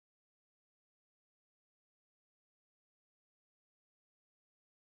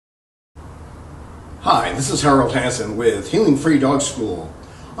Hi, this is Harold Hansen with Healing Free Dog School.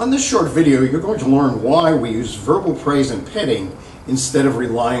 On this short video, you're going to learn why we use verbal praise and petting instead of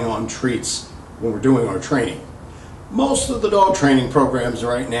relying on treats when we're doing our training. Most of the dog training programs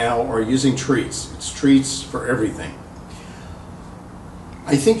right now are using treats. It's treats for everything.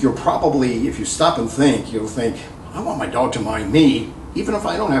 I think you'll probably, if you stop and think, you'll think, I want my dog to mind me, even if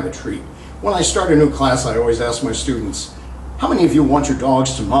I don't have a treat. When I start a new class, I always ask my students, how many of you want your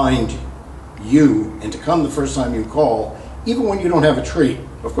dogs to mind you and to come the first time you call, even when you don't have a treat?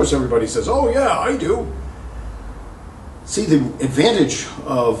 Of course, everybody says, oh yeah, I do. See, the advantage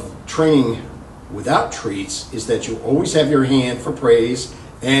of training without treats is that you always have your hand for praise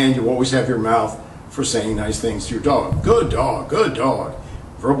and you always have your mouth for saying nice things to your dog. Good dog, good dog.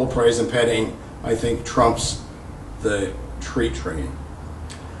 Verbal praise and petting, I think, trumps the treat training.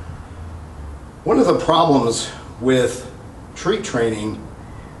 One of the problems with treat training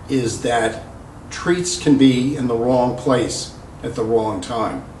is that treats can be in the wrong place at the wrong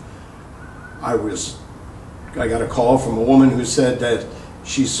time. I got a call from a woman who said that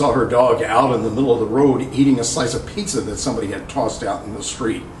she saw her dog out in the middle of the road eating a slice of pizza that somebody had tossed out in the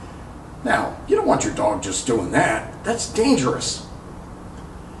street. Now, you don't want your dog just doing that. That's dangerous.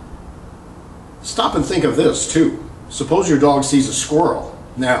 Stop and think of this too. Suppose your dog sees a squirrel.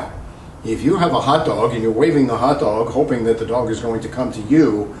 Now, if you have a hot dog and you're waving the hot dog hoping that the dog is going to come to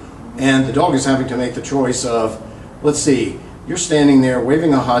you, and the dog is having to make the choice of, let's see, you're standing there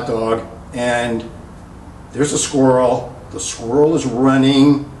waving a hot dog and there's a squirrel, the squirrel is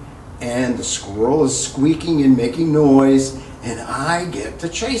running and the squirrel is squeaking and making noise and I get to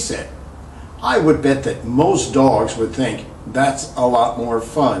chase it. I would bet that most dogs would think that's a lot more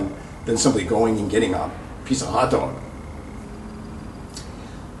fun than somebody going and getting a piece of hot dog.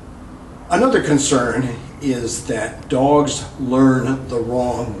 Another concern is that dogs learn the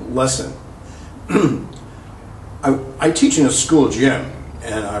wrong lesson. I teach in a school gym,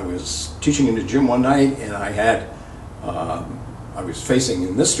 and I was teaching in the gym one night, and I was facing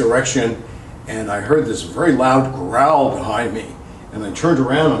in this direction, and I heard this very loud growl behind me. And I turned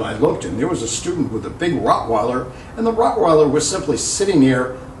around and I looked, and there was a student with a big Rottweiler, and the Rottweiler was simply sitting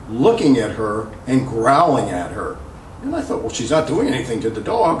there looking at her and growling at her. And I thought, well, she's not doing anything to the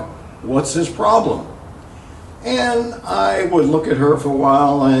dog. What's his problem? And I would look at her for a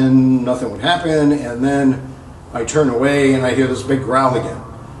while and nothing would happen, and then I turn away and I hear this big growl again.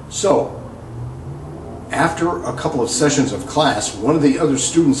 So after a couple of sessions of class, one of the other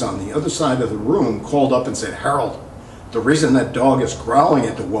students on the other side of the room called up and said, Harold, the reason that dog is growling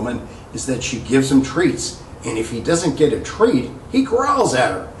at the woman is that she gives him treats, and if he doesn't get a treat, he growls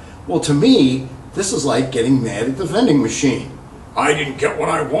at her. Well, to me, this is like getting mad at the vending machine. I didn't get what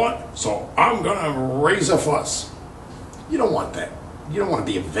I want, so I'm gonna raise a fuss. You don't want that. You don't want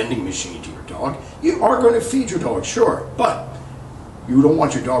to be a vending machine to your dog. You are going to feed your dog, sure, but you don't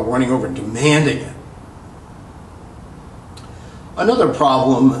want your dog running over and demanding it. Another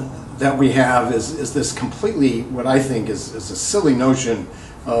problem that we have is this completely, what I think is a silly notion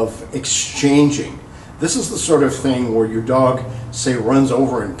of exchanging. This is the sort of thing where your dog, say, runs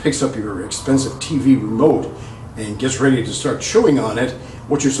over and picks up your expensive TV remote and gets ready to start chewing on it.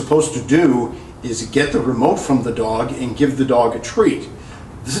 What you're supposed to do is get the remote from the dog and give the dog a treat.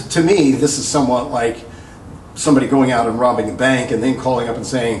 To me, this is somewhat like somebody going out and robbing a bank and then calling up and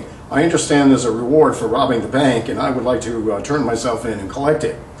saying, I understand there's a reward for robbing the bank and I would like to turn myself in and collect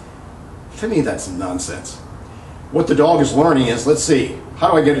it. To me, that's nonsense. What the dog is learning is, let's see, how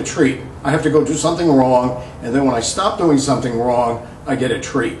do I get a treat? I have to go do something wrong, and then when I stop doing something wrong, I get a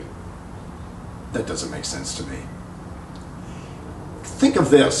treat. That doesn't make sense to me. Think of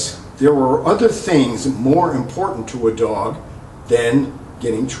this. There are other things more important to a dog than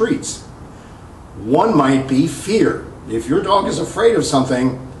getting treats. One might be fear. If your dog is afraid of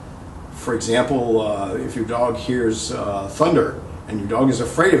something, for example, if your dog hears thunder and your dog is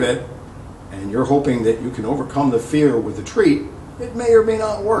afraid of it, and you're hoping that you can overcome the fear with a treat, it may or may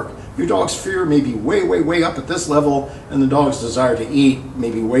not work. Your dog's fear may be way, way, way up at this level, and the dog's desire to eat may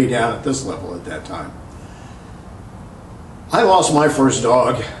be way down at this level at that time. I lost my first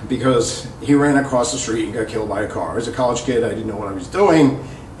dog because he ran across the street and got killed by a car. As a college kid, I didn't know what I was doing,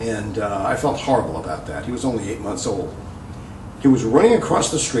 and I felt horrible about that. He was only 8 months old. He was running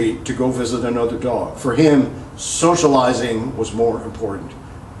across the street to go visit another dog. For him, socializing was more important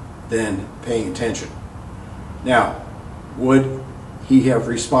than paying attention. Now, would he have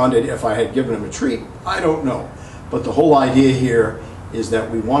responded if I had given him a treat? I don't know. But the whole idea here is that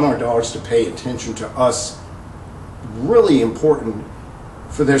we want our dogs to pay attention to us. Really important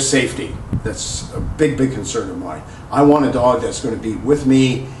for their safety. That's a big, big concern of mine. I want a dog that's going to be with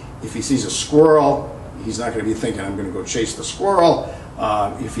me If he sees a squirrel, he's not going to be thinking, I'm going to go chase the squirrel.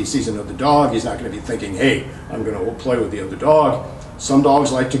 If he sees another dog, he's not going to be thinking, hey, I'm going to play with the other dog. Some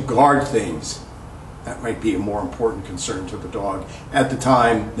dogs like to guard things. That might be a more important concern to the dog at the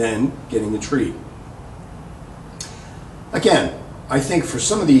time than getting a treat. Again, I think for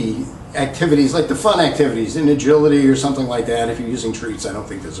some of the activities, like the fun activities in agility or something like that, if you're using treats, I don't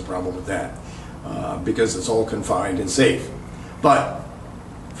think there's a problem with that because it's all confined and safe. But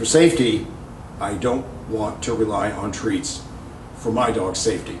for safety, I don't want to rely on treats for my dog's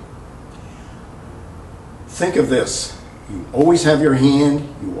safety. Think of this. You always have your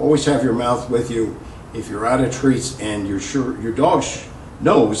hand, you always have your mouth with you. If you're out of treats and you're sure your dog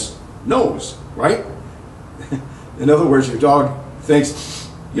knows, right? In other words, your dog thinks,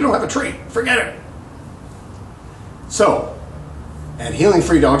 you don't have a treat, forget it. So, at Healing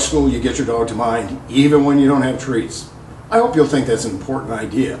Free Dog School, you get your dog to mind even when you don't have treats. I hope you'll think that's an important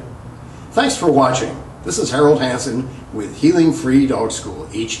idea. Thanks for watching. This is Harold Hansen with Healing Free Dog School,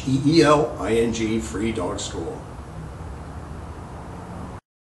 HEELING Free Dog School.